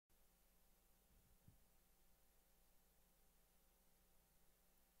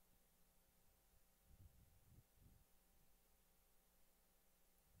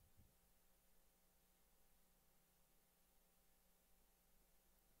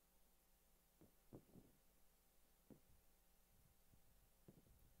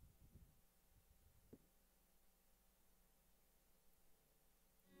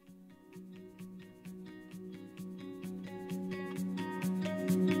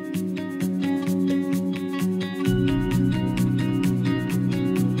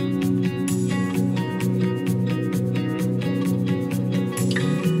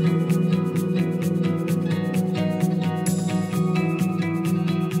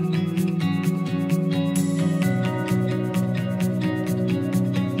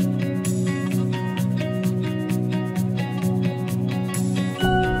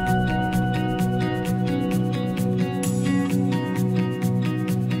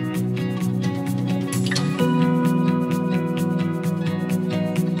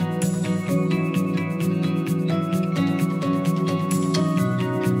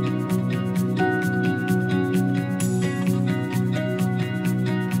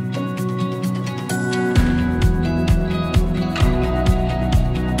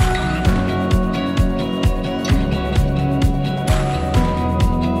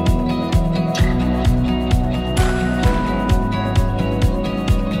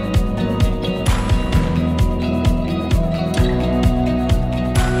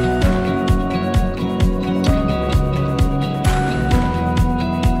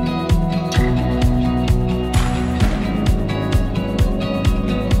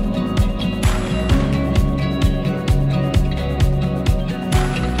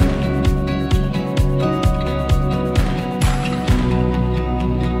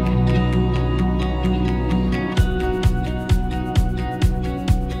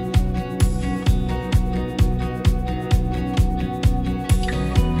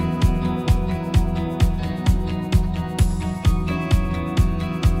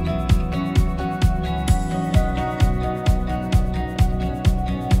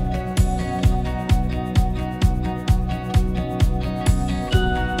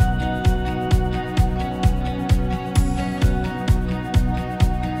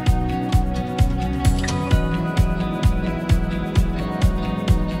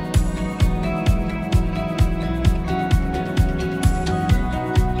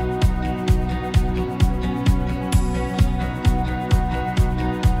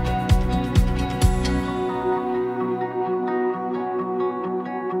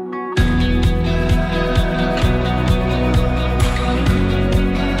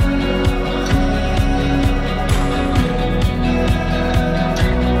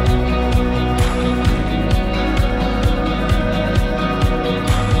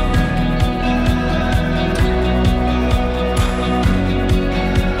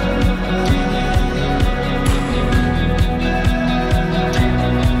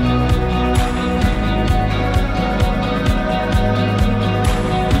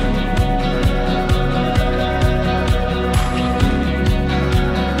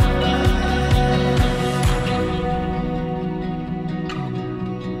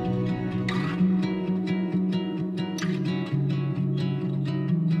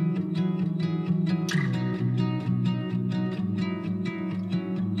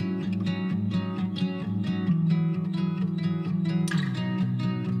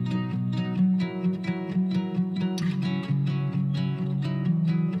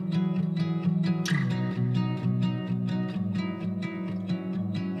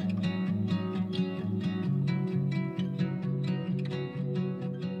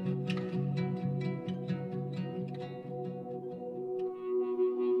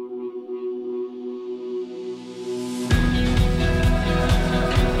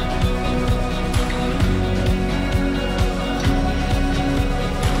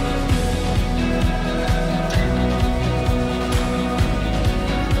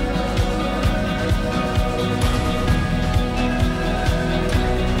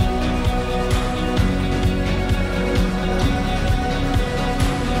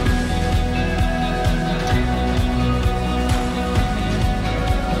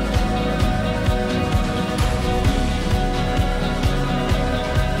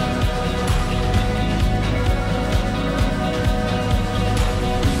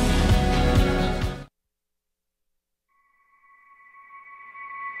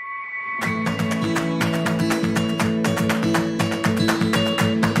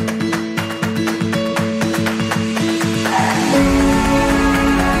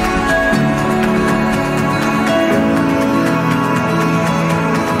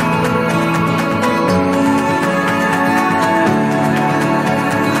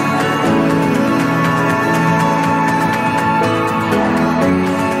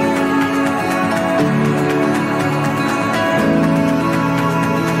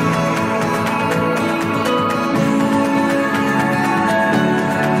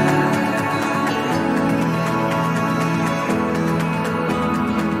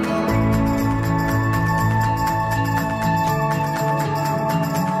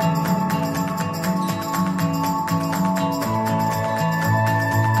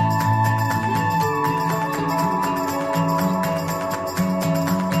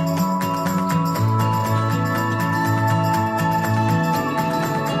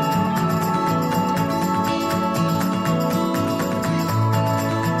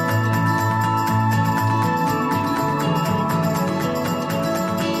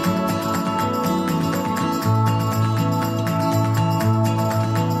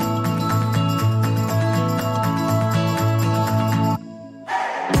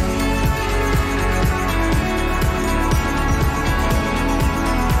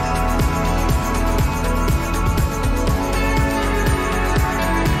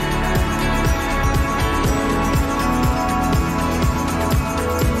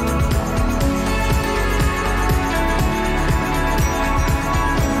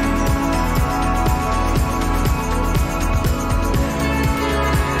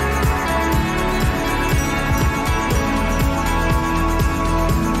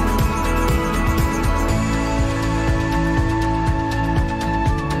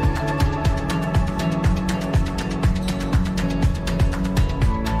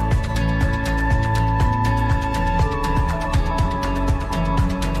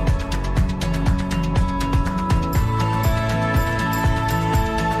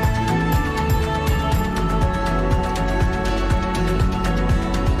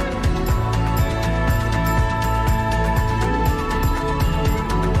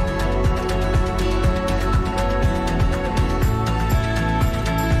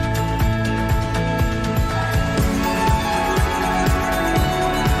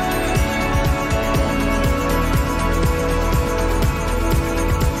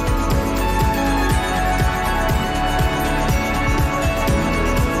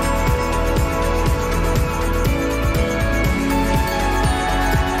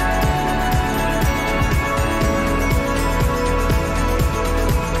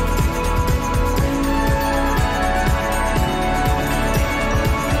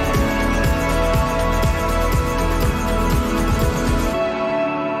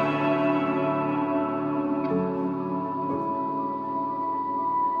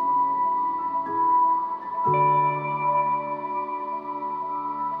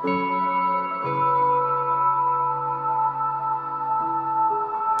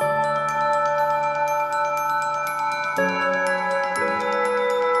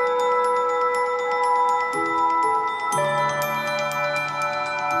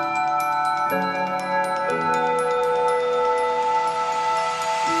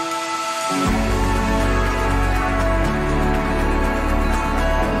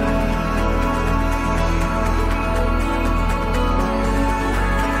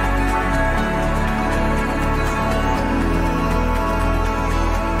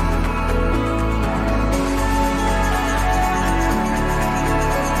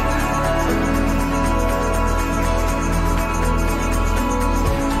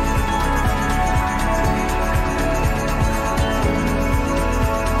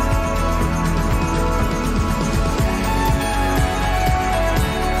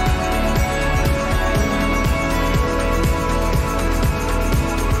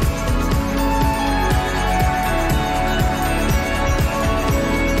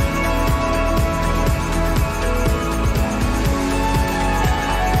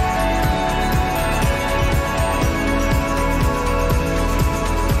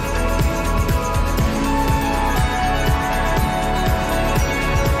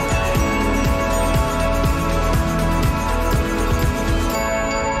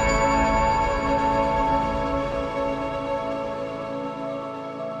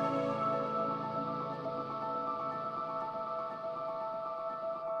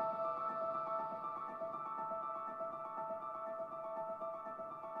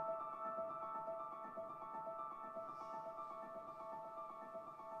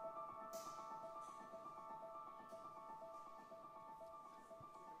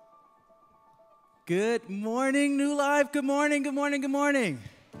Good morning, New Life. Good morning, good morning, good morning.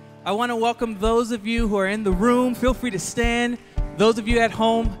 I want to welcome those of you who are in the room. Feel free to stand. Those of you at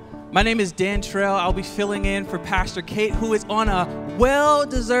home, my name is Dan Trail. I'll be filling in for Pastor Kate, who is on a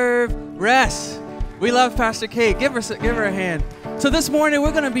well-deserved rest. We love Pastor Kate. Give her a hand. So this morning,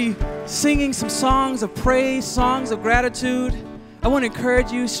 we're going to be singing some songs of praise, songs of gratitude. I want to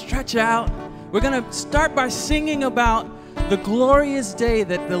encourage you, stretch out. We're going to start by singing about the glorious day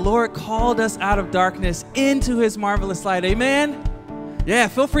that the Lord called us out of darkness into his marvelous light. Amen? Yeah,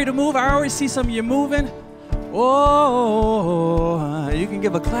 feel free to move. I already see some of you moving. Oh, you can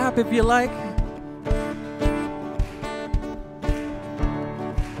give a clap if you like.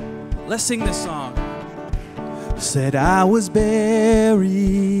 Let's sing this song. Said I was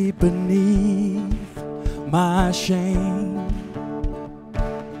buried beneath my shame.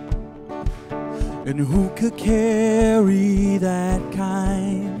 And who could carry that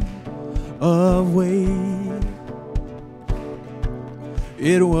kind of weight?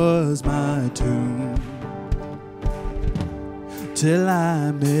 It was my tomb till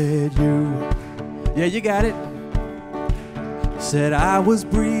I met you. Yeah, you got it. Said I was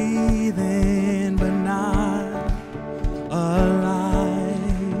breathing but not alive.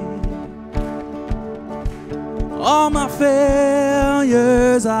 All my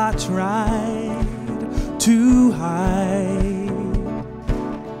failures I tried to hide.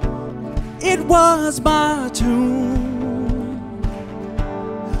 It was my tomb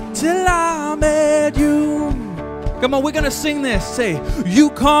till I met you. Come on, we're gonna sing this. Say,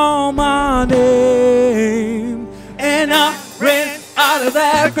 you call my name, and I ran out of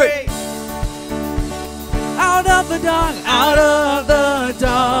that grave, out of the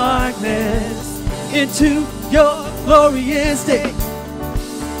darkness, into your glorious day.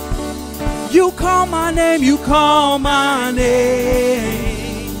 You call my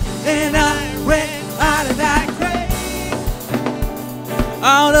name, and I ran out of that grave,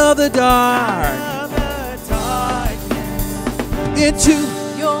 out of the darkness, into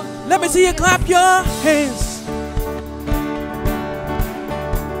your, let me see you clap your hands.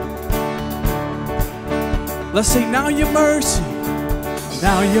 Let's sing, now your mercy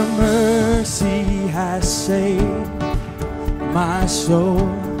has saved my soul.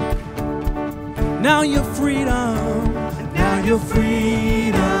 Now your freedom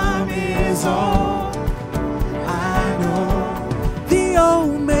is all I know. The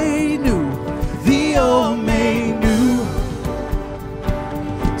old made new,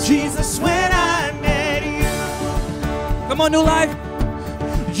 Jesus, when I met you. Come on, New Life.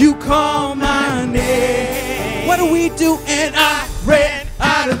 You call my name. What do we do? And I ran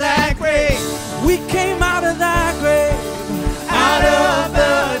out of that grave. We came out of that grave, out of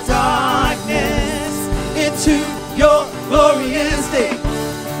the darkness, into your glorious day.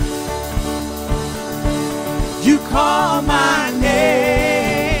 You call my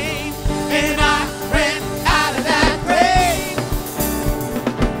name, and I ran out of that grave,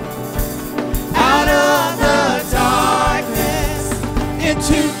 out of the darkness,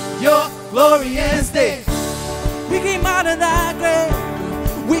 into your glorious day. We came out of that grave.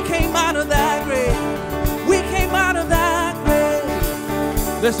 We came out of that grave. We came out of that grave.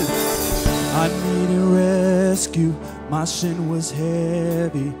 Listen. I needed rescue, my sin was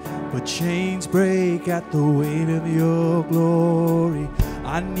heavy, but chains break at the weight of your glory.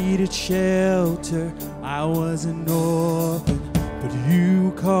 I needed shelter, I was an orphan, but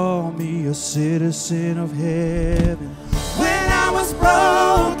you called me a citizen of heaven. When I was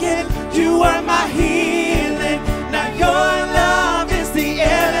broken, you were my healing. Now your love is the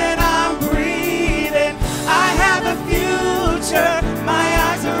air that I'm breathing. I have a future, my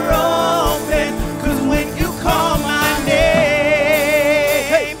eyes are open, 'cause when you call my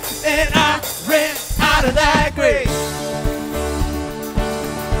name, and I ran out of that grave,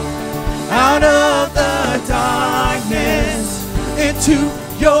 out of the darkness, into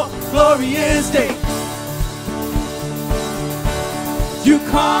your glorious day. You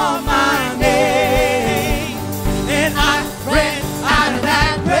call my name, and I ran out of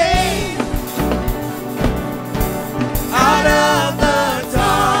that grave, out of the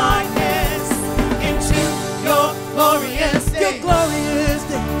darkness, into your glorious day. Your glorious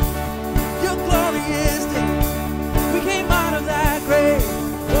day. Your glorious day. We came out of that grave.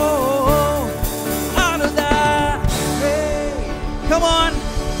 Oh, out of that grave. Come on.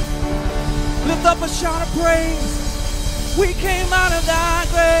 Lift up a shout of praise. We came out of that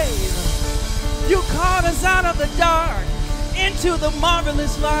grave. You called us out of the dark into the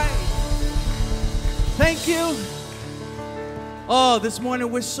marvelous light. Thank you. Oh, this morning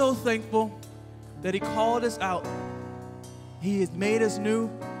we're so thankful that he called us out. He has made us new.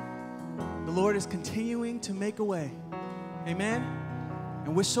 The the Lord is continuing to make a way. Amen?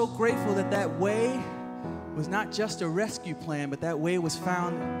 And we're so grateful that that way was not just a rescue plan, but that way was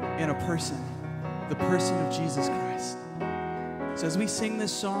found in a person, the person of Jesus Christ. So as we sing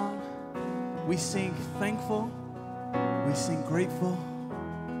this song, we sing thankful, we sing grateful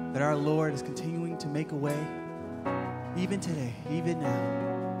that our Lord is continuing to make a way, even today, even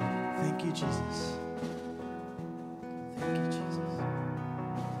now. Thank you, Jesus. Thank you, Jesus.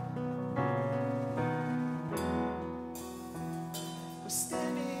 We're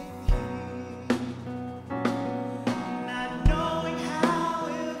standing here, not knowing how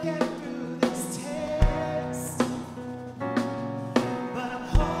we'll get through this test, but I'm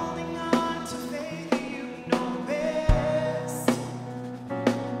holding on to faith. You know best,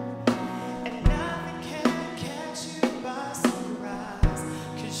 and nothing can catch you by surprise,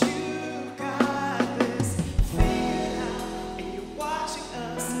 'cause you got this figured out, and you're watching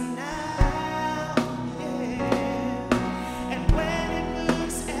us now, yeah. And when it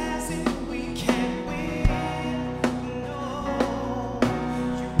looks as if we can't win, no,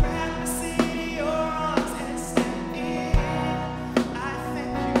 you wrap us in your arms and step in. I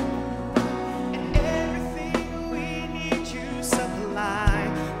thank you, and everything we need you supply,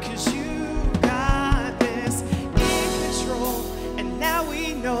 'cause you got this in control. And now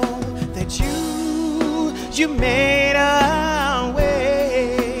we know that you made a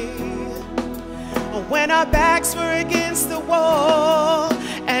way when our backs were against the wall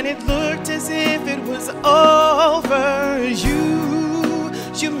and it looked as if it was over.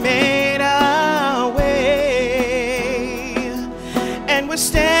 You made a way, and we're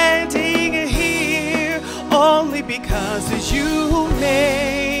standing here only because you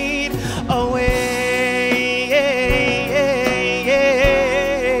made a way.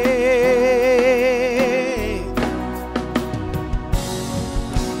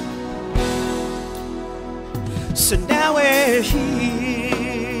 So now we're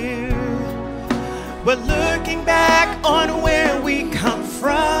here, we're looking back on where we come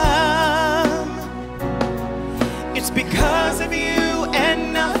from. It's because of you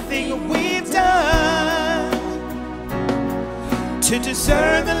and nothing we've done to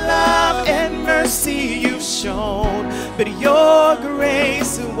deserve the love and mercy you've shown, but your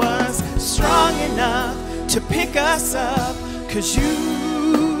grace was strong enough to pick us up, 'cause you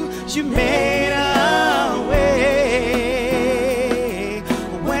made a way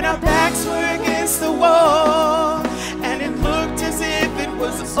when our backs were against the wall and it looked as if it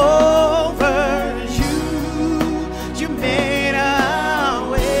was over. You made a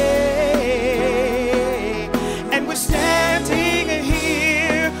way, and we're standing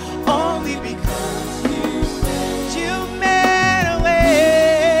here only because you made a way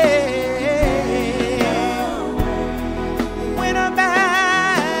when our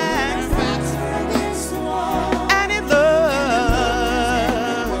backs were against the wall and it looked.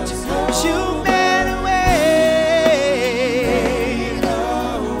 You made a way,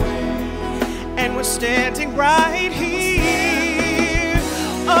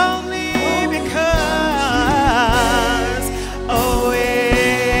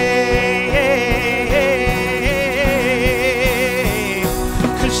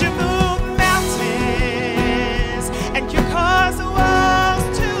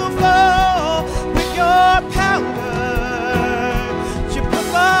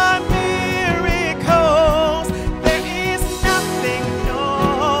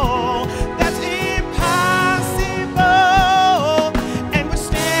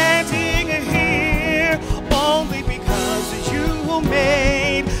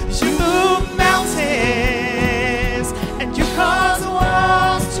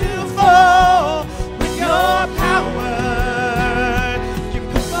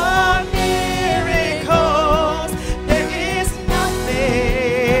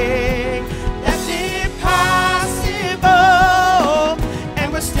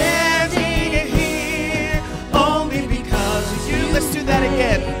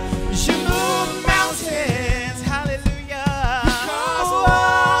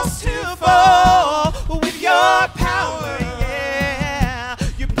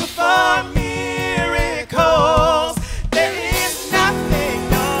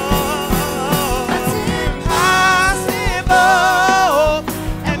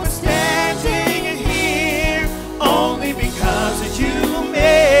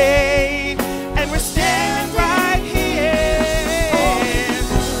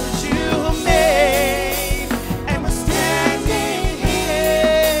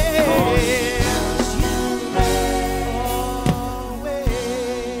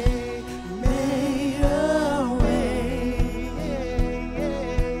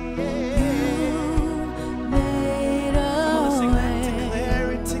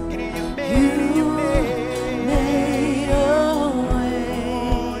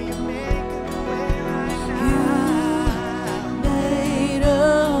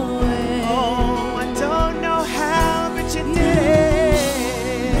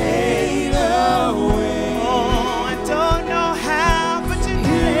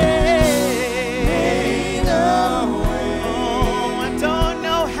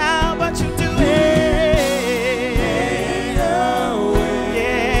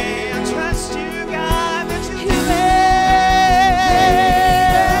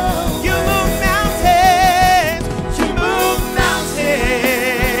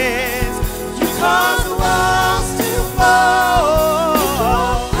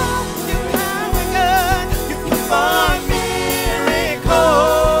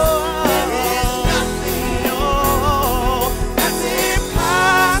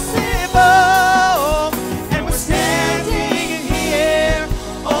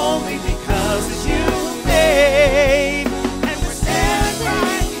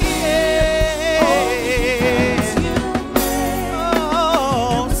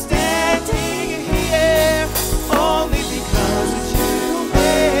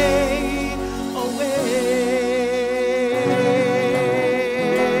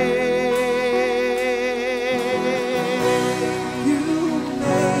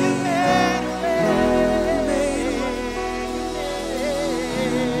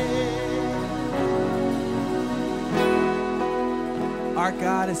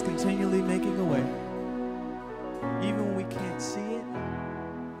 God is continually making a way. Even when we can't see it,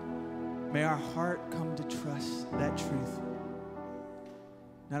 may our heart come to trust that truth.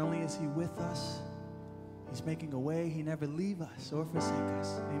 Not only is He with us, He's making a way. He never leave us or forsake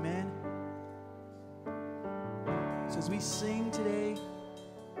us. Amen? So as we sing today,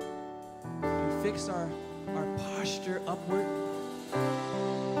 we fix our posture upward,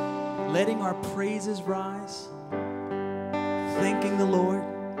 letting our praises rise, thanking the Lord.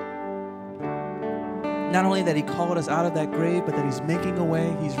 Not only that He called us out of that grave, but that He's making a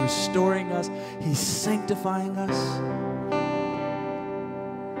way. He's restoring us. He's sanctifying us.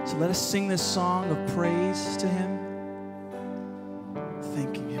 So let us sing this song of praise to Him,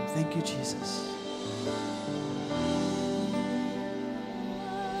 thanking Him. Thank you, Jesus.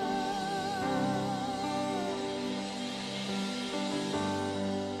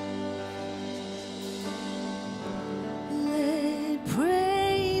 Let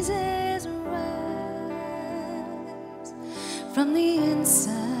praises rise from the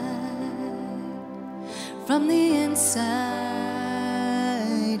inside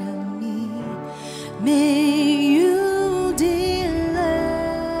of me. May you delight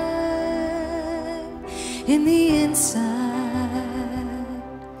in the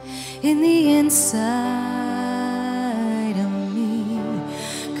inside of me.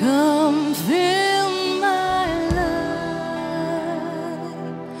 Come fill my life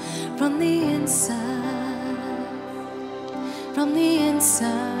from the inside of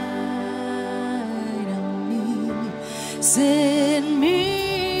me. Set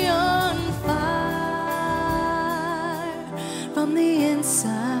me on fire from the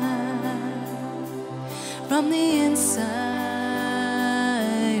inside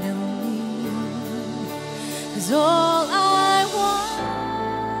of me. 'Cause all I want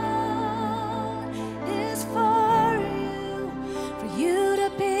is for you to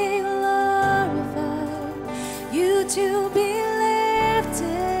be glorified, you to be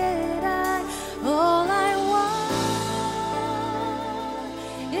lifted high. All I want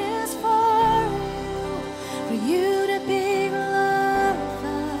is for you to be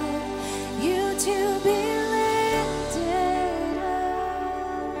glorified, you to be lifted high.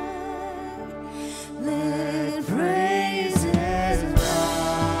 Let praise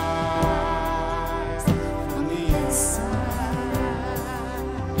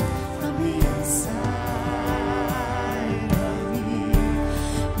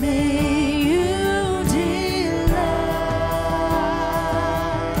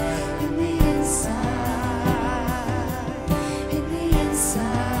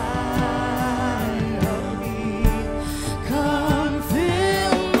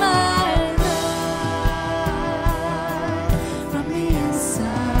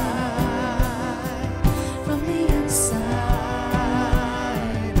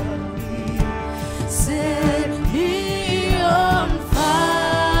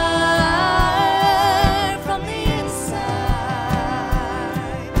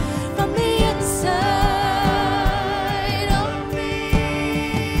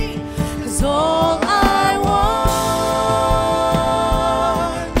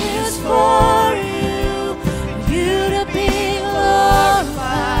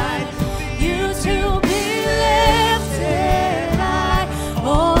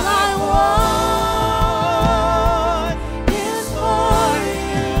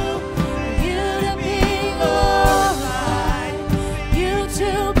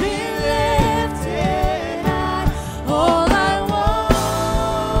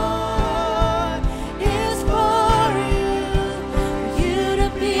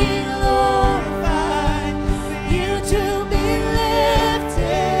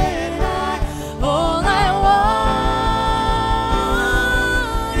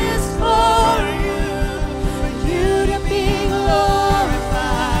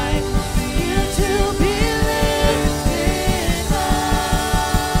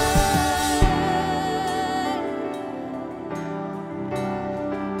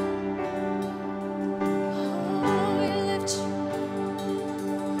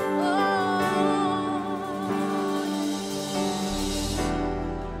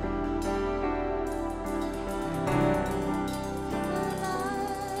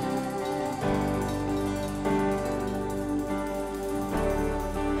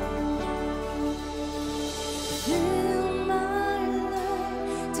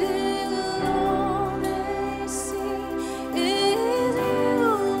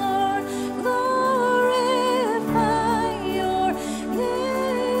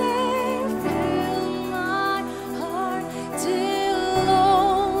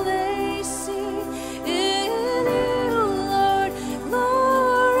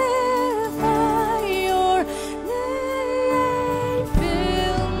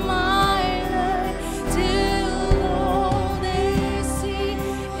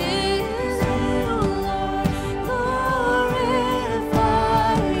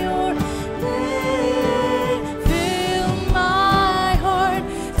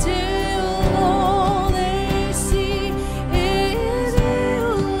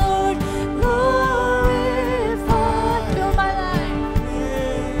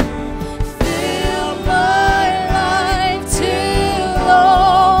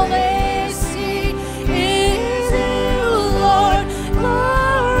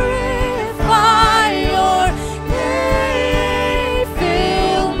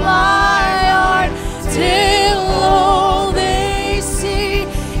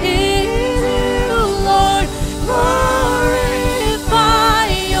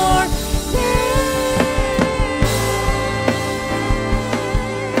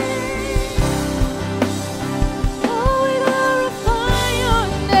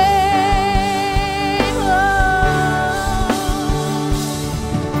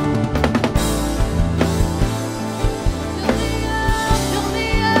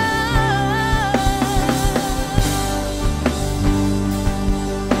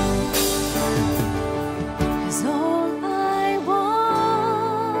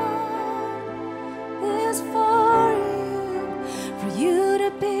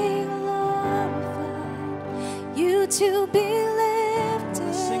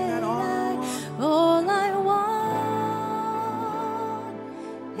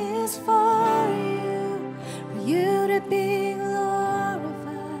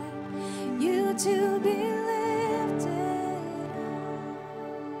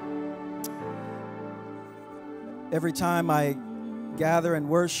Every time I gather and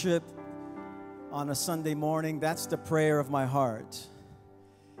worship on a Sunday morning, that's the prayer of my heart.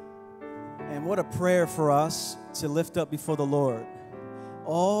 And what a prayer for us to lift up before the Lord.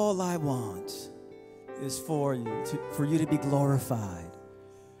 All I want is for you to be glorified,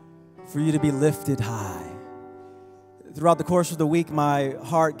 for you to be lifted high. Throughout the course of the week, my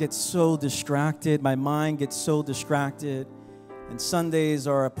heart gets so distracted, my mind gets so distracted, and Sundays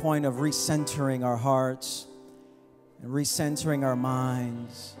are a point of recentering our hearts and recentering our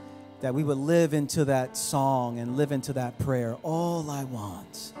minds, that we would live into that song and live into that prayer. All I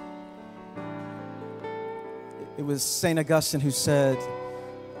want. It was St. Augustine who said,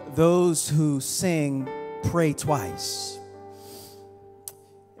 those who sing pray twice.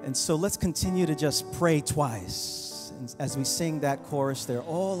 And so let's continue to just pray twice. And as we sing that chorus there,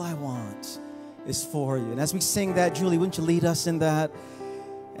 all I want is for you. And as we sing that, Julie, wouldn't you lead us in that?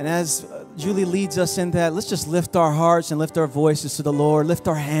 And as Julie leads us in that, let's just lift our hearts and lift our voices to the Lord. Lift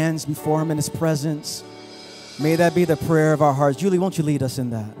our hands before Him in His presence. May that be the prayer of our hearts. Julie, won't you lead us in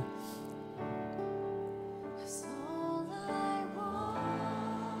that? All I want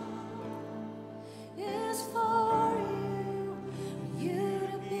is for you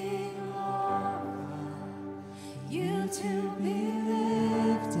to be glorified, you to be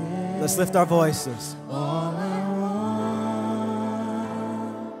lifted. Let's lift our voices. All I want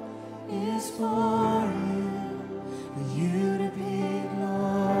is for you to be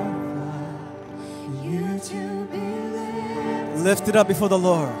glorified, you to be lifted. Lift it up before the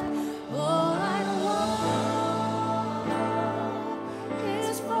Lord. All I want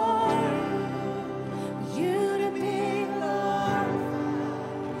is for you to be glorified,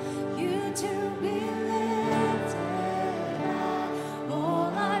 you to be lifted high.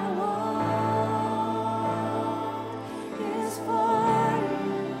 All I want is for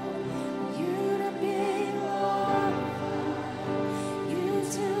you to be glorified, you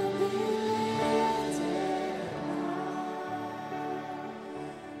to be lifted high.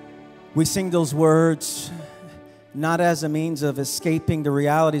 We sing those words not as a means of escaping the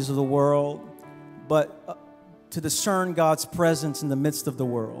realities of the world, but to discern God's presence in the midst of the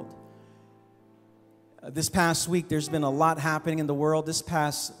world. This past week, there's been a lot happening in the world. This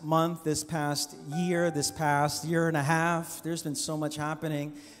past month, this past year and a half, there's been so much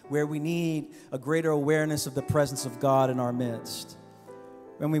happening where we need a greater awareness of the presence of God in our midst.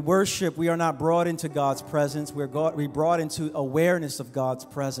 When we worship, we are not brought into God's presence. We're brought into awareness of God's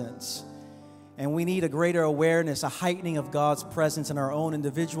presence. And we need a greater awareness, a heightening of God's presence in our own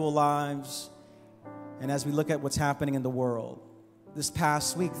individual lives and as we look at what's happening in the world. This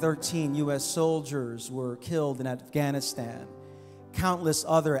past week, 13 U.S. soldiers were killed in Afghanistan. Countless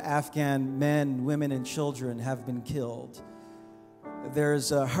other Afghan men, women, and children have been killed.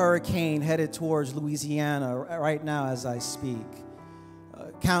 There's a hurricane headed towards Louisiana right now as I speak.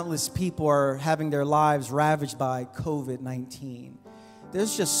 Countless people are having their lives ravaged by COVID-19.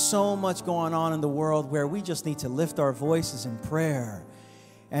 There's just so much going on in the world where we just need to lift our voices in prayer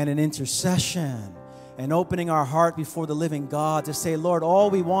and in intercession and opening our heart before the living God to say, Lord, all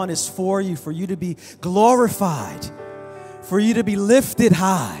we want is for you to be glorified, for you to be lifted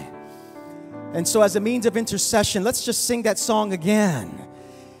high. And so as a means of intercession, let's just sing that song again.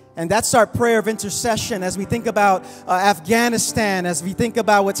 And that's our prayer of intercession as we think about Afghanistan, as we think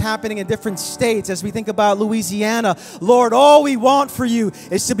about what's happening in different states, as we think about Louisiana. Lord, all we want for you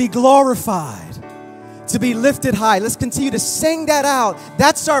is to be glorified, to be lifted high. Let's continue to sing that out.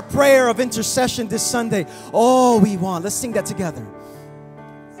 That's our prayer of intercession this Sunday. All we want. Let's sing that together.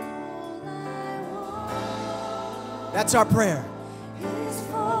 That's our prayer. Is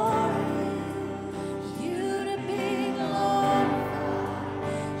for you to be glorified,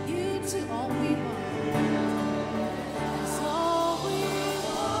 you to all we want. That's all we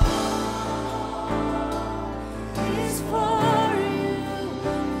want is for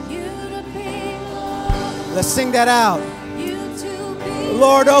you to be glorified, Let's sing that out. you to be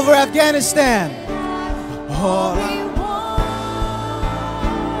Lord, over Afghanistan. all Oh, we want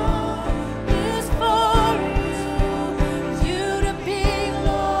is for you to be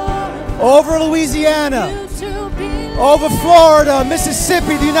glorified, over Louisiana. you to be Over Florida,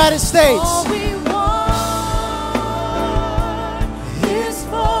 Mississippi, the United States. all we want is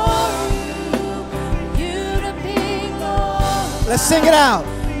for you to be glorified. Let's sing it out.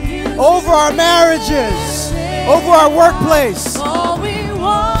 Over our marriages, over our workplace. All we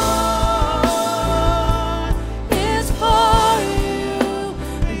want is for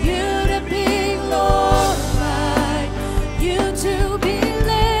you to be glorified, you to be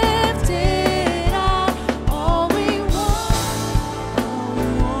lifted high. All we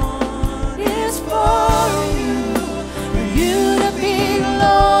want is for you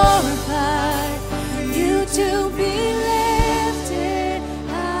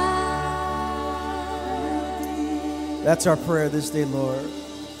That's our prayer this day, Lord.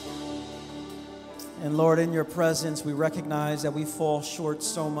 And Lord, in your presence, we recognize that we fall short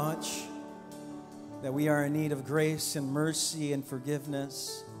so much, that we are in need of grace and mercy and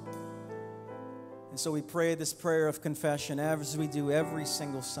forgiveness. And so we pray this prayer of confession as we do every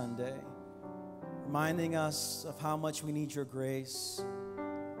single Sunday, reminding us of how much we need your grace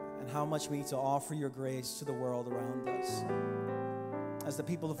and how much we need to offer your grace to the world around us. As the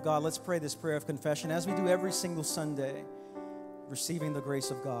people of God, let's pray this prayer of confession as we do every single Sunday, receiving the grace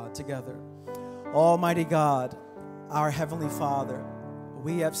of God together. Almighty God, our Heavenly Father,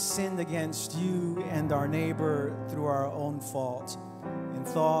 we have sinned against you and our neighbor through our own fault, in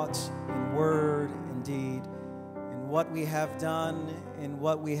thought, in word, in deed, in what we have done, in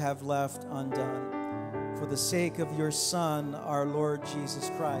what we have left undone. For the sake of your Son, our Lord Jesus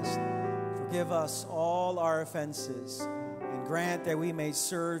Christ, forgive us all our offenses and grant that we may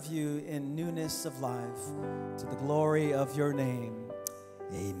serve you in newness of life, to the glory of your name.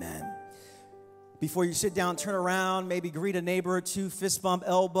 Amen. Before you sit down, turn around, maybe greet a neighbor or two, fist bump,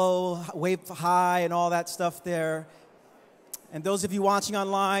 elbow, wave hi, and all that stuff there. And those of you watching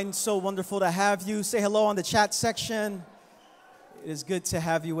online, so wonderful to have you. Say hello on the chat section. It is good to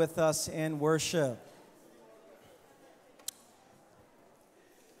have you with us in worship.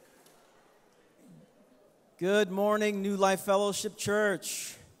 Good morning, New Life Fellowship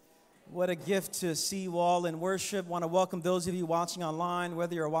Church. What a gift to see you all in worship. Want to welcome those of you watching online,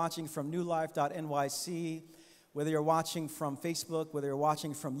 whether you're watching from newlife.nyc, whether you're watching from Facebook, whether you're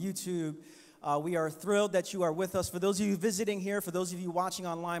watching from YouTube. We are thrilled that you are with us. For those of you visiting here, for those of you watching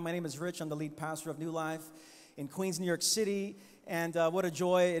online, my name is Rich. I'm the lead pastor of New Life in Queens, New York City. And what a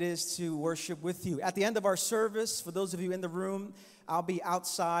joy it is to worship with you. At the end of our service, for those of you in the room, I'll be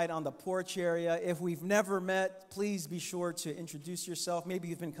outside on the porch area. If we've never met, please be sure to introduce yourself. Maybe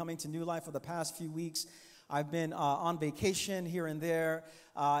you've been coming to New Life for the past few weeks. I've been on vacation here and there,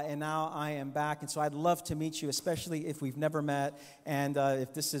 and now I am back. And so I'd love to meet you, especially if we've never met and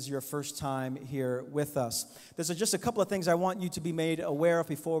if this is your first time here with us. There's just a couple of things I want you to be made aware of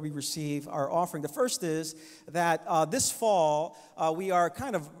before we receive our offering. The first is that this fall, we are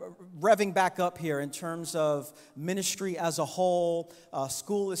kind of revving back up here in terms of ministry as a whole.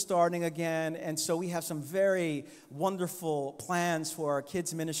 School is starting again, and so we have some very wonderful plans for our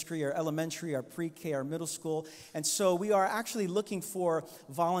kids' ministry, our elementary, our pre-K, our middle school. And so we are actually looking for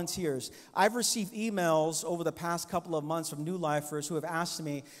volunteers. I've received emails over the past couple of months from New Lifers who have asked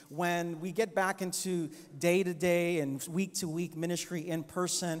me, when we get back into day-to-day and week-to-week ministry in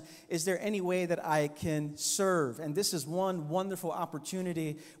person, is there any way that I can serve? And this is one wonderful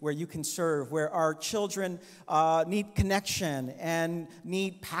opportunity where you can serve, where our children need connection and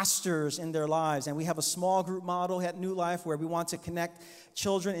need pastors in their lives. And we have a small group model at New Life where we want to connect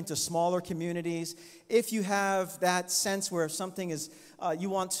children into smaller communities. If you have that sense where something is,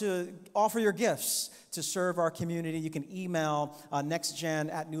 you want to offer your gifts to serve our community, you can email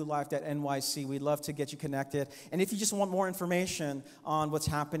nextgen@newlife.nyc. We'd love to get you connected. And if you just want more information on what's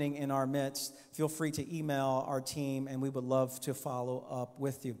happening in our midst, feel free to email our team, and we would love to follow up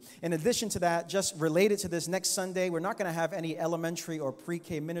with you. In addition to that, just related to this, next Sunday, we're not going to have any elementary or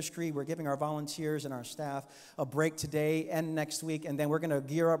pre-K ministry. We're giving our volunteers and our staff a break today and next week, and then we're going to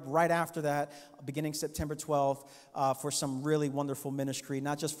gear up right after that, beginning September 12th, for some really wonderful ministry,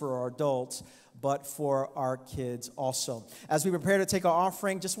 not just for our adults, but for our kids also. As we prepare to take our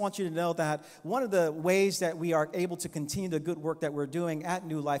offering, just want you to know that one of the ways that we are able to continue the good work that we're doing at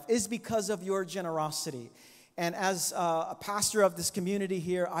New Life is because of your generosity. And as a pastor of this community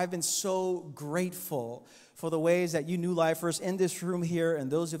here, I've been so grateful for the ways that you New Lifers in this room here and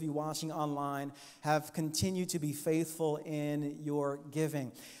those of you watching online have continued to be faithful in your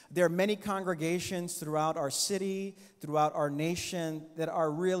giving. There are many congregations throughout our city, throughout our nation, that are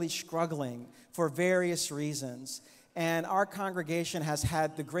really struggling for various reasons. And our congregation has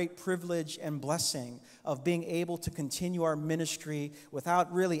had the great privilege and blessing of being able to continue our ministry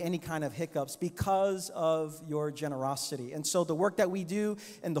without really any kind of hiccups because of your generosity. And so the work that we do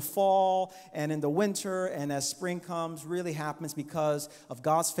in the fall and in the winter and as spring comes really happens because of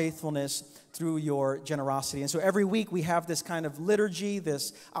God's faithfulness through your generosity. And so every week we have this kind of liturgy,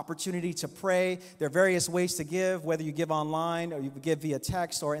 this opportunity to pray. There are various ways to give, whether you give online or you give via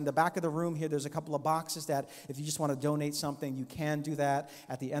text, or in the back of the room here, there's a couple of boxes that if you just want to donate something, you can do that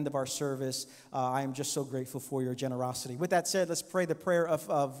at the end of our service. I am just so grateful for your generosity. With that said, let's pray the prayer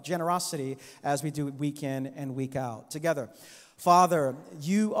of generosity as we do it week in and week out together. Father,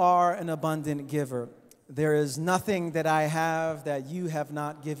 you are an abundant giver. There is nothing that I have that you have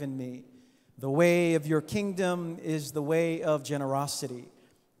not given me. The way of your kingdom is the way of generosity.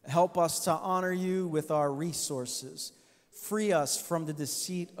 Help us to honor you with our resources. Free us from the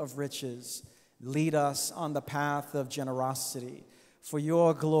deceit of riches. Lead us on the path of generosity. For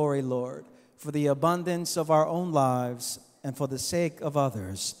your glory, Lord, for the abundance of our own lives, and for the sake of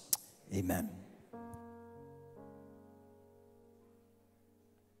others. Amen.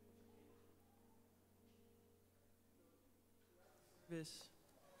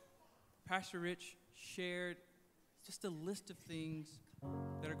 Pastor Rich shared just a list of things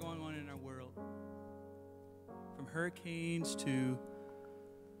that are going on in our world, from hurricanes to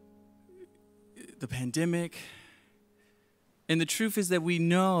the pandemic. And the truth is that we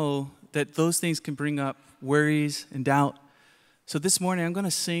know that those things can bring up worries and doubt. So this morning I'm going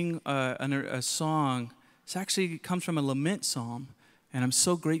to sing a song. It actually comes from a lament psalm, and I'm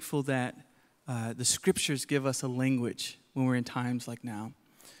so grateful that the scriptures give us a language when we're in times like now.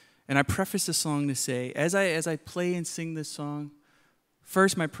 And I preface the song to say, as I play and sing this song,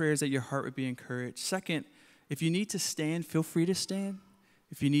 first, my prayer is that your heart would be encouraged. Second, if you need to stand, feel free to stand.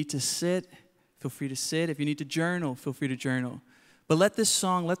 If you need to sit, feel free to sit. If you need to journal, feel free to journal. But let this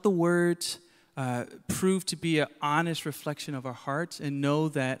song, let the words prove to be an honest reflection of our hearts, and know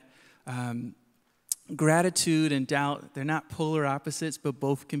that gratitude and doubt, they're not polar opposites, but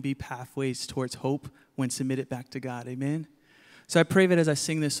both can be pathways towards hope when submitted back to God. Amen? So I pray that as I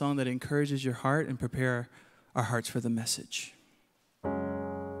sing this song, that it encourages your heart and prepare our hearts for the message.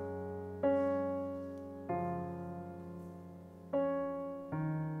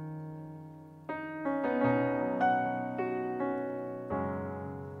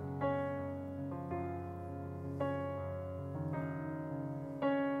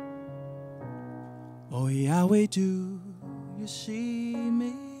 Oh, Yahweh, do you see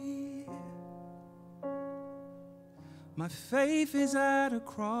me? My faith is at a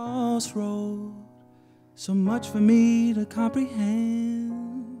crossroad, so much for me to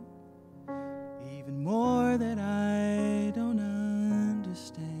comprehend, even more that I don't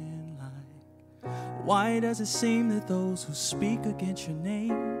understand. Like, why does it seem that those who speak against your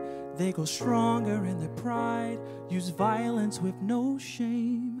name, they go stronger in their pride, use violence with no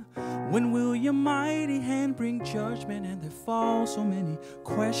shame? When will your mighty hand bring judgment? And there fall so many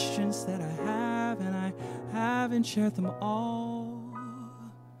questions that I have, and I haven't shared them all.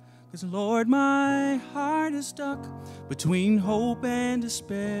 'Cause Lord, my heart is stuck between hope and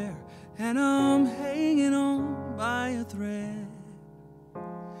despair, and I'm hanging on by a thread.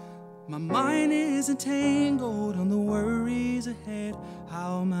 My mind is entangled on the worries ahead,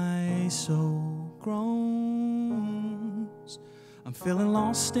 how my soul groans. I'm feeling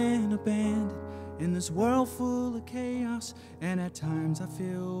lost and abandoned in this world full of chaos, and at times I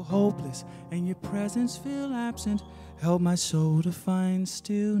feel hopeless and your presence feel absent. Help my soul to find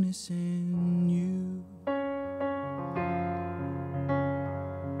stillness in you.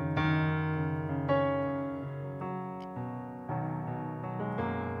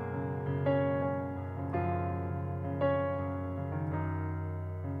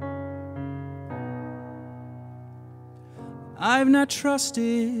 I've not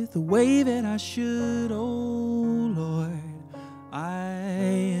trusted the way that I should, oh Lord, I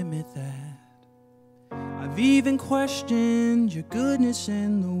admit that. I've even questioned your goodness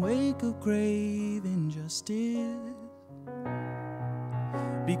in the wake of grave injustice,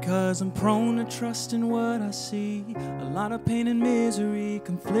 because I'm prone to trust in what I see. A lot of pain and misery,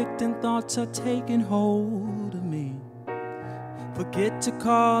 conflicting thoughts are taking hold of me. Forget to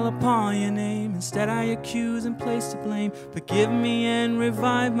call upon your name. Instead I accuse and place the blame. Forgive me and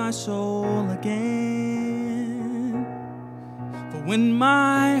revive my soul again. For when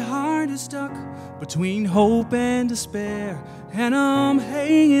my heart is stuck between hope and despair, and I'm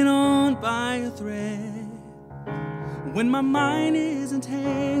hanging on by a thread, when my mind is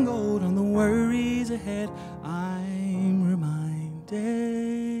entangled on the worries ahead, I'm reminded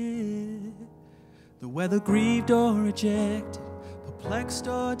that whether grieved or rejected, perplexed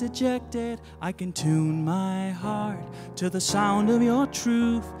or dejected, I can tune my heart to the sound of your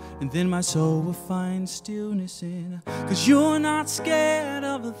truth, and then my soul will find stillness in. 'Cause you're not scared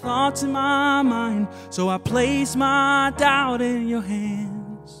of the thoughts in my mind, so I place my doubt in your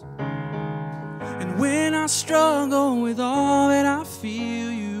hands. And when I struggle with all that I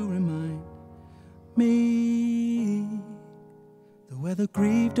feel, you remind me that whether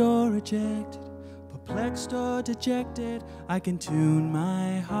grieved or rejected, perplexed or dejected, I can tune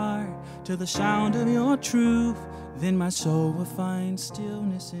my heart to the sound of your truth, then my soul will find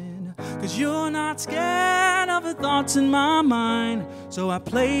stillness in. 'Cause you're not scared of the thoughts in my mind, so I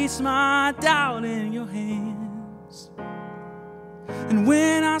place my doubt in your hands. And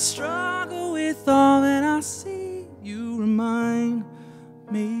when I struggle with all that I see, you remind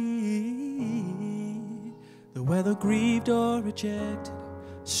me that whether grieved or rejected,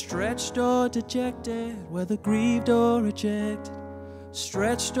 stretched or dejected, whether grieved or rejected,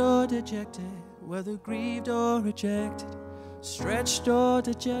 stretched or dejected, whether grieved or rejected, stretched or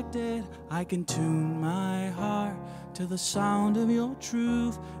dejected, I can tune my heart to the sound of your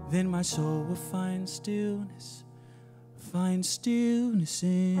truth. Then my soul will find stillness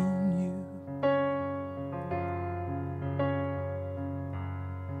in you.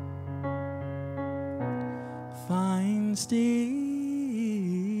 Find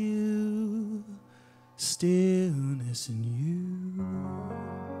stillness in you.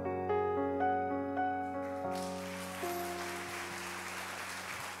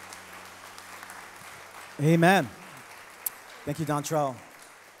 Amen. Thank you, Dontrell.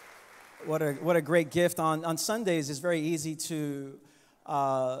 What a great gift. On Sundays, it's very easy to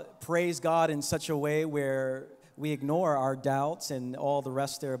praise God in such a way where we ignore our doubts and all the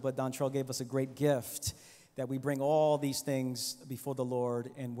rest there, but Dontrell gave us a great gift that we bring all these things before the Lord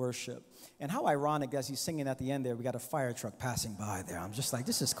in worship. And how ironic, as he's singing at the end there, we got a fire truck passing by there. I'm just like,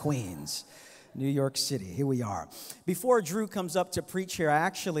 this is Queens, New York City. Here we are. Before Drew comes up to preach here,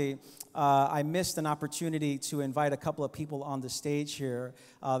 I missed an opportunity to invite a couple of people on the stage here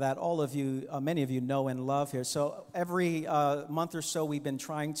that all of you, many of you know and love here. So every month or so, we've been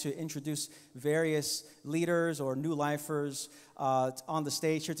trying to introduce various leaders or new lifers on the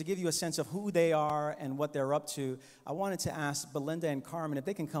stage here to give you a sense of who they are and what they're up to. I wanted to ask Belinda and Carmen if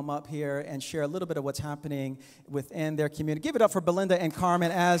they can come up here and share a little bit of what's happening within their community. Give it up for Belinda and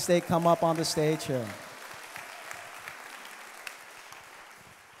Carmen as they come up on the stage here.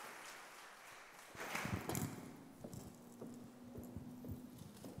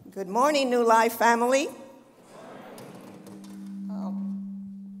 Good morning, New Life family.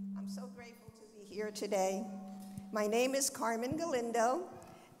 I'm so grateful to be here today. My name is Carmen Galindo,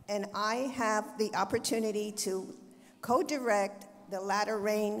 and I have the opportunity to co-direct the Latter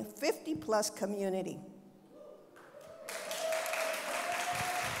Rain 50-plus community.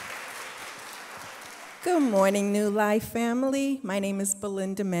 Good morning, New Life family. My name is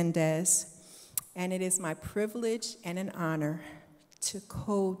Belinda Mendez, and it is my privilege and an honor to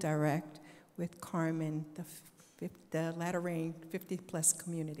co-direct with Carmen the Latter Rain 50-plus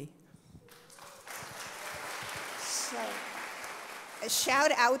community. So, a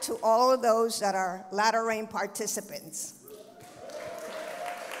shout out to all of those that are Latter Rain participants.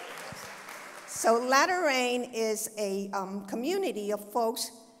 So Latter Rain is a community of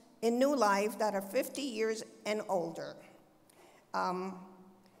folks in New Life that are 50 years and older. I'm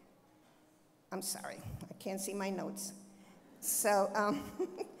sorry, I can't see my notes. So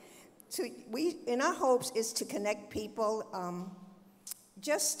in our hopes is to connect people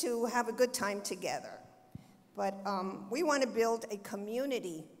just to have a good time together. But we want to build a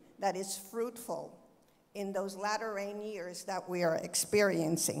community that is fruitful in those latter rain years that we are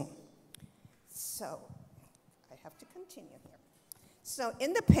experiencing. So I have to continue here. So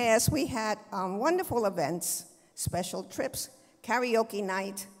in the past, we had wonderful events, special trips, karaoke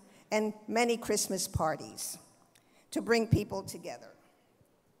night, and many Christmas parties to bring people together.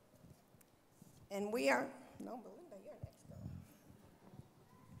 And we are, no, Belinda, you're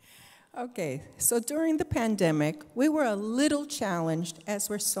next. Okay, so during the pandemic, we were a little challenged, as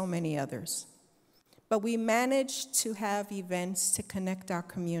were so many others. But we managed to have events to connect our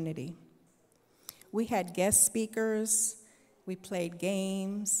community. We had guest speakers, we played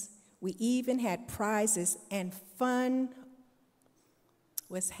games, we even had prizes, and fun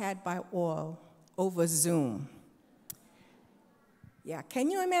was had by all over Zoom. Yeah, can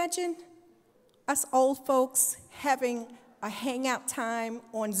you imagine us old folks having a hangout time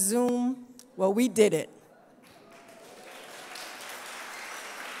on Zoom? Well, we did it.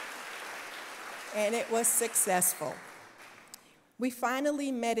 And it was successful. We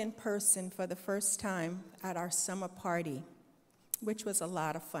finally met in person for the first time at our summer party, which was a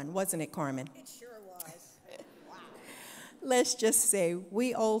lot of fun, wasn't it, Carmen? It sure was. Wow. Let's just say,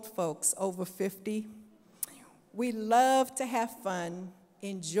 we old folks over 50, we love to have fun,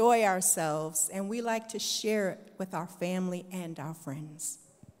 enjoy ourselves, and we like to share it with our family and our friends.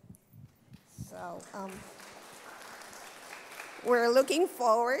 So we're looking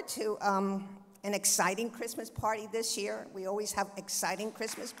forward to an exciting Christmas party this year. We always have exciting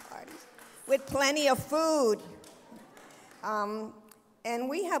Christmas parties with plenty of food. And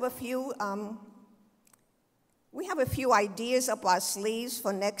we have a few ideas up our sleeves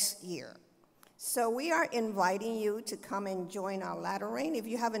for next year. So we are inviting you to come and join our Latter Rain if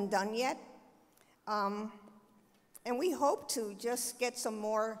you haven't done yet. And we hope to just get some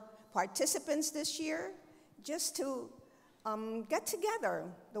more participants this year, just to get together.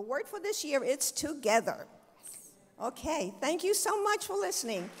 The word for this year, it's together. Okay, thank you so much for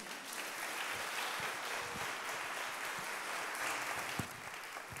listening.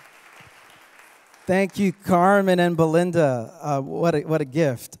 Thank you, Carmen and Belinda. What a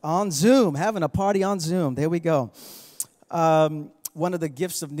gift. On Zoom, having a party on Zoom. There we go. One of the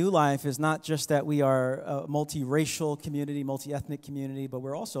gifts of New Life is not just that we are a multiracial community, multi-ethnic community, but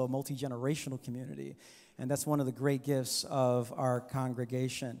we're also a multi-generational community. And that's one of the great gifts of our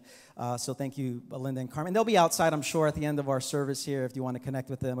congregation. So thank you, Belinda and Carmen. They'll be outside, I'm sure, at the end of our service here if you want to connect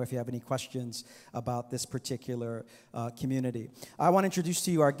with them or if you have any questions about this particular community. I want to introduce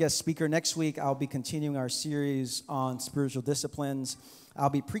to you our guest speaker. Next week, I'll be continuing our series on spiritual disciplines. I'll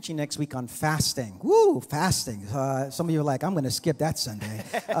be preaching next week on fasting. Woo, fasting. Some of you are like, I'm going to skip that Sunday.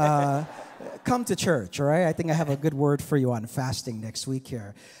 Come to church, all right? I think I have a good word for you on fasting next week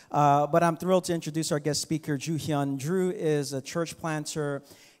here. But I'm thrilled to introduce our guest speaker, Hyun. Drew is a church planter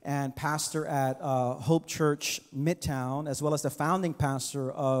and pastor at Hope Church Midtown, as well as the founding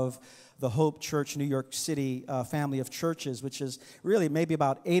pastor of the Hope Church New York City family of churches, which is really maybe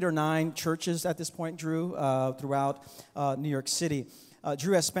about 8 or 9 churches at this point, Drew, throughout New York City.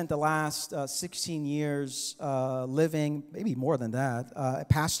 Drew has spent the last 16 years living, maybe more than that,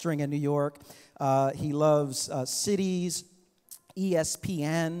 pastoring in New York. He loves cities,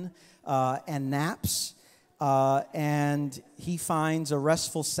 ESPN, and naps. And he finds a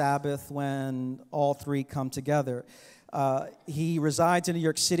restful Sabbath when all three come together. He resides in New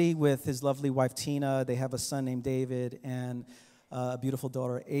York City with his lovely wife, Tina. They have a son named David and a beautiful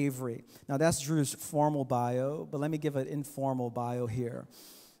daughter, Avery. Now, that's Drew's formal bio, but let me give an informal bio here.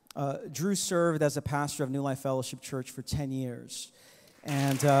 Drew served as a pastor of New Life Fellowship Church for 10 years.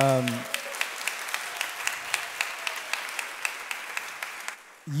 And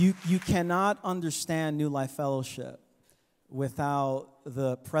you cannot understand New Life Fellowship without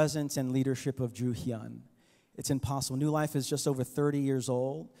the presence and leadership of Drew Hyun. It's impossible. New Life is just over 30 years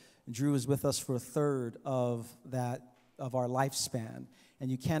old. Drew is with us for a third of our lifespan.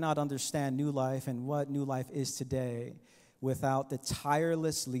 And you cannot understand New Life and what New Life is today without the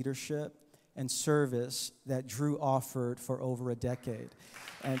tireless leadership and service that Drew offered for over a decade.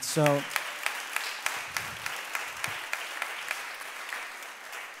 And so,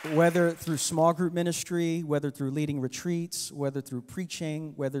 whether through small group ministry, whether through leading retreats, whether through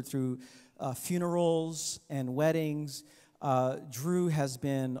preaching, whether through funerals and weddings, Drew has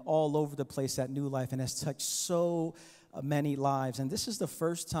been all over the place at New Life and has touched so many lives. And this is the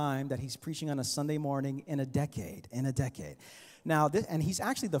first time that he's preaching on a Sunday morning in a decade. Now, and he's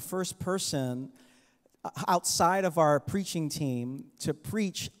actually the first person outside of our preaching team to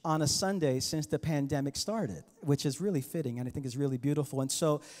preach on a Sunday since the pandemic started, which is really fitting and I think is really beautiful. And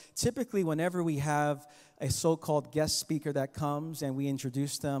so typically whenever we have a so-called guest speaker that comes and we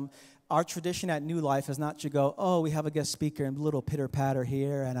introduce them, our tradition at New Life is not to go, oh, we have a guest speaker and a little pitter-patter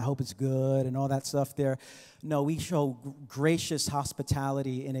here, and I hope it's good, and all that stuff there. No, we show gracious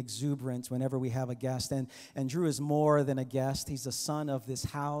hospitality and exuberance whenever we have a guest. And Drew is more than a guest. He's a son of this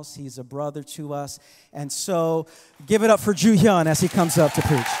house. He's a brother to us. And so give it up for Drew Hyun as he comes up to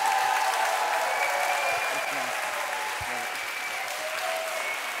preach.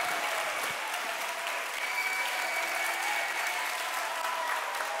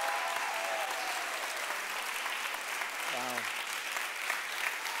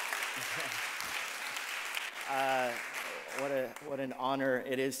 What an honor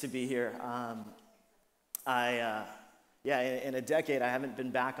it is to be here. In a decade, I haven't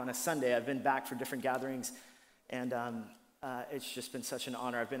been back on a Sunday. I've been back for different gatherings, and it's just been such an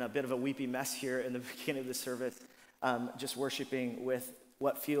honor. I've been a bit of a weepy mess here in the beginning of the service, just worshiping with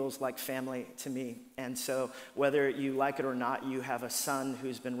what feels like family to me. And so whether you like it or not, you have a son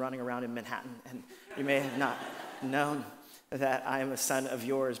who's been running around in Manhattan, and you may have not known that I am a son of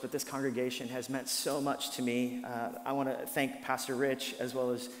yours, but this congregation has meant so much to me. I want to thank Pastor Rich as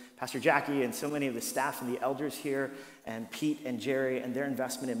well as Pastor Jackie and so many of the staff and the elders here, and Pete and Jerry and their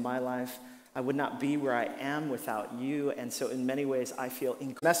investment in my life. I would not be where I am without you, and so in many ways I feel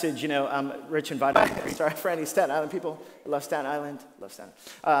message. Rich invited. Sorry for any Staten Island people. Love Staten Island. Love Staten.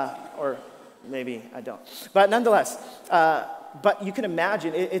 Or maybe I don't. But nonetheless. But you can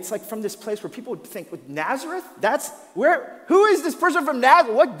imagine, it's like from this place where people would think, with Nazareth? Who is this person from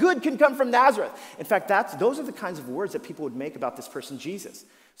Nazareth? What good can come from Nazareth? In fact, those are the kinds of words that people would make about this person, Jesus.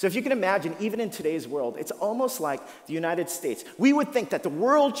 So if you can imagine, even in today's world, it's almost like the United States. We would think that the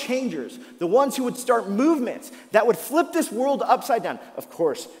world changers, the ones who would start movements that would flip this world upside down, of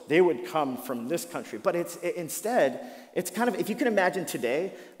course, they would come from this country. But instead, it's kind of, if you can imagine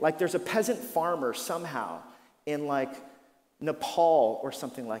today, like there's a peasant farmer somehow in like Nepal or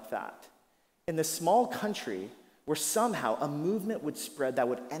something like that, in this small country where somehow a movement would spread that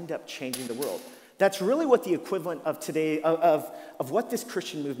would end up changing the world. That's really what the equivalent of today, of what this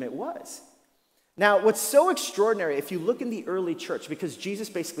Christian movement was. Now, what's so extraordinary, if you look in the early church, because Jesus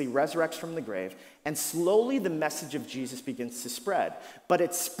basically resurrects from the grave, and slowly the message of Jesus begins to spread. But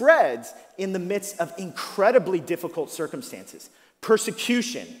it spreads in the midst of incredibly difficult circumstances.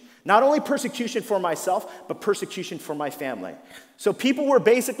 Persecution. Not only persecution for myself, but persecution for my family. So people were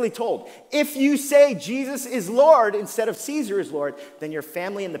basically told, if you say Jesus is Lord instead of Caesar is Lord, then your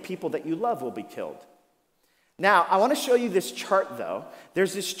family and the people that you love will be killed. Now, I want to show you this chart, though.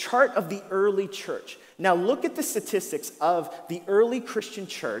 There's this chart of the early church. Now, look at the statistics of the early Christian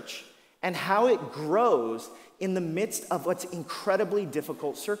church and how it grows in the midst of what's incredibly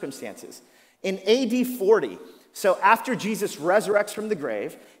difficult circumstances. In AD 40, so after Jesus resurrects from the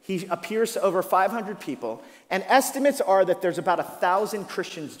grave, he appears to over 500 people, and estimates are that there's about 1,000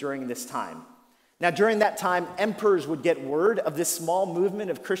 Christians during this time. Now, during that time, emperors would get word of this small movement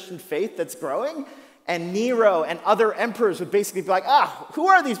of Christian faith that's growing, and Nero and other emperors would basically be like, who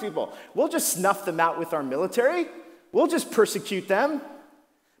are these people? We'll just snuff them out with our military. We'll just persecute them.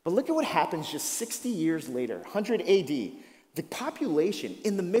 But look at what happens just 60 years later, 100 AD. The population,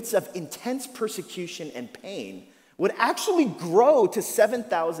 in the midst of intense persecution and pain, would actually grow to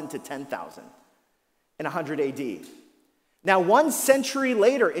 7,000 to 10,000 in 100 AD. Now, 1 century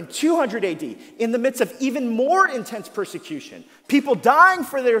later, in 200 AD, in the midst of even more intense persecution, people dying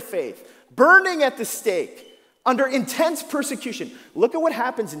for their faith, burning at the stake, under intense persecution. Look at what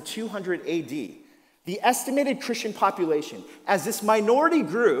happens in 200 AD. The estimated Christian population, as this minority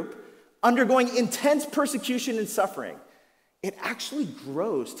group undergoing intense persecution and suffering, it actually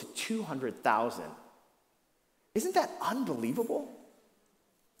grows to 200,000. Isn't that unbelievable?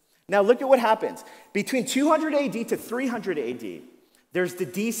 Now look at what happens. Between 200 AD to 300 AD, there's the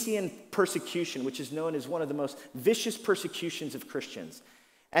Decian persecution, which is known as one of the most vicious persecutions of Christians.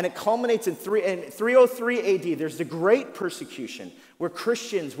 And it culminates in 303 AD. There's the Great Persecution, where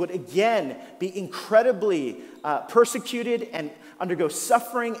Christians would again be incredibly persecuted and undergo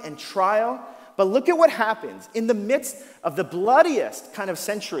suffering and trial. But look at what happens. In the midst of the bloodiest kind of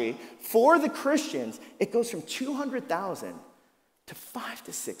century for the Christians, it goes from 200,000 to 5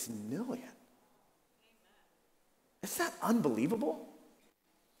 to 6 million. Isn't that unbelievable?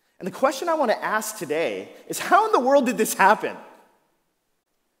 And the question I want to ask today is, how in the world did this happen?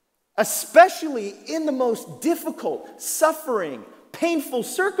 Especially in the most difficult, suffering, painful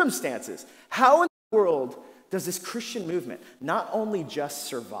circumstances. How in the world does this Christian movement not only just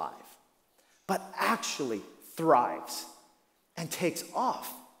survive, but actually thrives and takes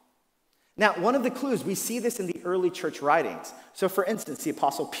off? Now, one of the clues, we see this in the early church writings. So for instance, the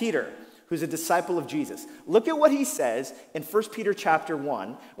Apostle Peter, who's a disciple of Jesus. Look at what he says in 1 Peter chapter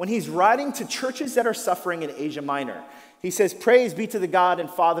 1 when he's writing to churches that are suffering in Asia Minor. He says, "Praise be to the God and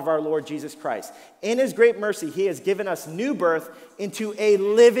Father of our Lord Jesus Christ. In his great mercy, he has given us new birth into a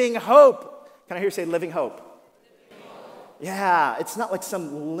living hope." Can I hear you say living hope? Living hope. Yeah, it's not like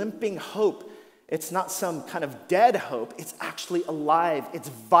some limping hope. It's not some kind of dead hope. It's actually alive. It's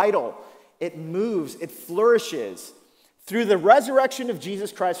vital. It moves. It flourishes through the resurrection of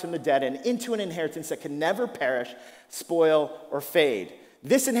Jesus Christ from the dead and into an inheritance that can never perish, spoil, or fade.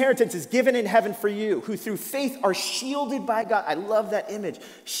 This inheritance is given in heaven for you, who through faith are shielded by God. I love that image.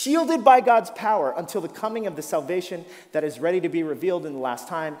 Shielded by God's power until the coming of the salvation that is ready to be revealed in the last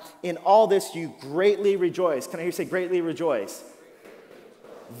time. In all this you greatly rejoice. Can I hear you say greatly rejoice?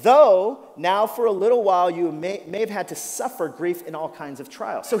 Though now for a little while you may have had to suffer grief in all kinds of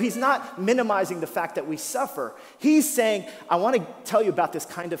trials. So he's not minimizing the fact that we suffer. He's saying, I want to tell you about this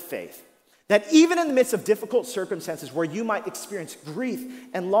kind of faith. That even in the midst of difficult circumstances where you might experience grief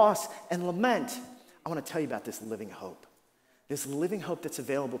and loss and lament, I want to tell you about this living hope. This living hope that's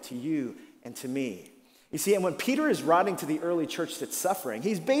available to you and to me. You see, and when Peter is writing to the early church that's suffering,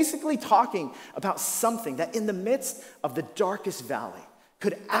 he's basically talking about something that in the midst of the darkest valley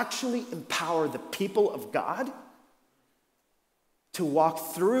could actually empower the people of God to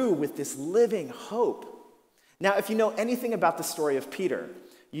walk through with this living hope. Now, if you know anything about the story of Peter,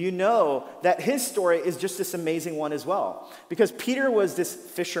 you know that his story is just this amazing one as well. Because Peter was this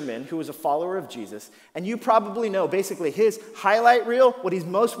fisherman who was a follower of Jesus, and you probably know basically his highlight reel, what he's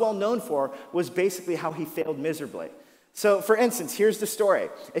most well known for, was basically how he failed miserably. So, for instance, here's the story.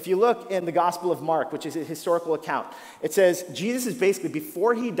 If you look in the Gospel of Mark, which is a historical account, it says Jesus is basically,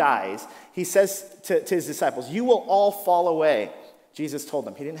 before he dies, he says to his disciples, "You will all fall away Jesus told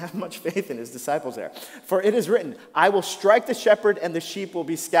them. He didn't have much faith in his disciples there. For it is written, I will strike the shepherd and the sheep will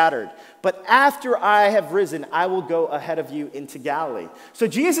be scattered. But after I have risen, I will go ahead of you into Galilee. So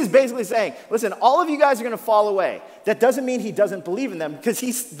Jesus is basically saying, listen, all of you guys are going to fall away. That doesn't mean he doesn't believe in them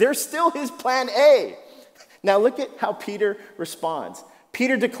because they're still his plan A. Now look at how Peter responds.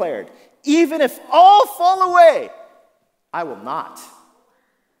 Peter declared, even if all fall away, I will not.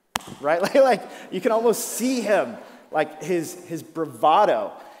 Right? Like you can almost see him. Like his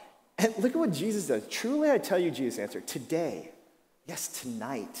bravado. And look at what Jesus does. Truly I tell you, Jesus answered, today, yes,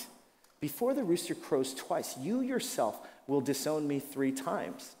 tonight, before the rooster crows twice, you yourself will disown me 3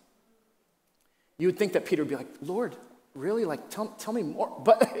 times. You would think that Peter would be like, Lord, really? Like, tell me more.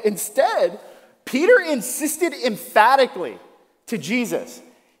 But instead, Peter insisted emphatically to Jesus,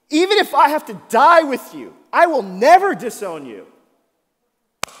 even if I have to die with you, I will never disown you.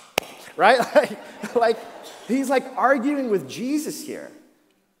 Right? Like he's like arguing with Jesus here.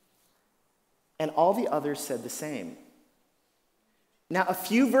 And all the others said the same. Now, a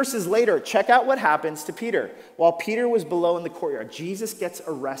few verses later, check out what happens to Peter. While Peter was below in the courtyard, Jesus gets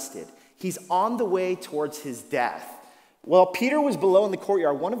arrested. He's on the way towards his death. While Peter was below in the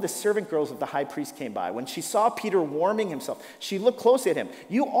courtyard, one of the servant girls of the high priest came by. When she saw Peter warming himself, she looked closely at him.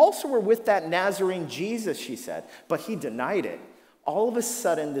 You also were with that Nazarene Jesus, she said. But he denied it. All of a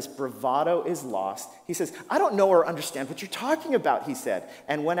sudden, this bravado is lost. He says, I don't know or understand what you're talking about, he said,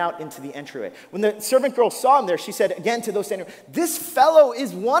 and went out into the entryway. When the servant girl saw him there, she said again to those standing, this fellow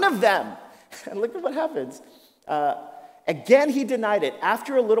is one of them. And look at what happens. Again, he denied it.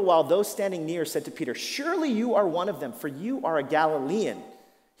 After a little while, those standing near said to Peter, surely you are one of them, for you are a Galilean.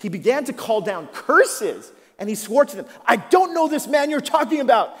 He began to call down curses, and he swore to them, I don't know this man you're talking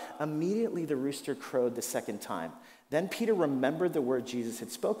about. Immediately the rooster crowed the second time. Then Peter remembered the word Jesus had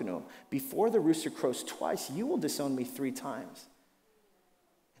spoken to him. Before the rooster crows twice, you will disown me 3 times.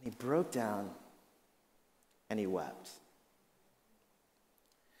 And he broke down and he wept.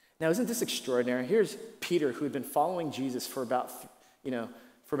 Now, isn't this extraordinary? Here's Peter, who had been following Jesus for about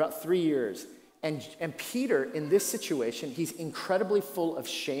 3 years. And Peter, in this situation, he's incredibly full of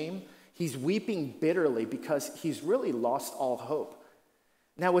shame. He's weeping bitterly because he's really lost all hope.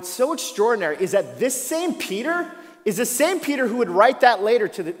 Now, what's so extraordinary is that this same Peter is the same Peter who would write that letter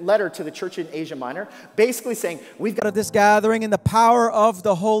to the church in Asia Minor, basically saying, we've got This gathering in the power of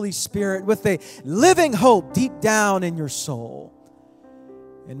the Holy Spirit with a living hope deep down in your soul.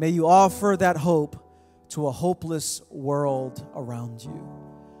 And may you offer that hope to a hopeless world around you.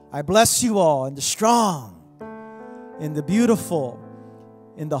 I bless you all in the strong, in the beautiful,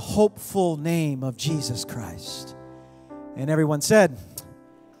 in the hopeful name of Jesus Christ. And everyone said,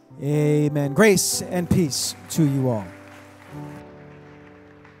 amen. Grace and peace to you all.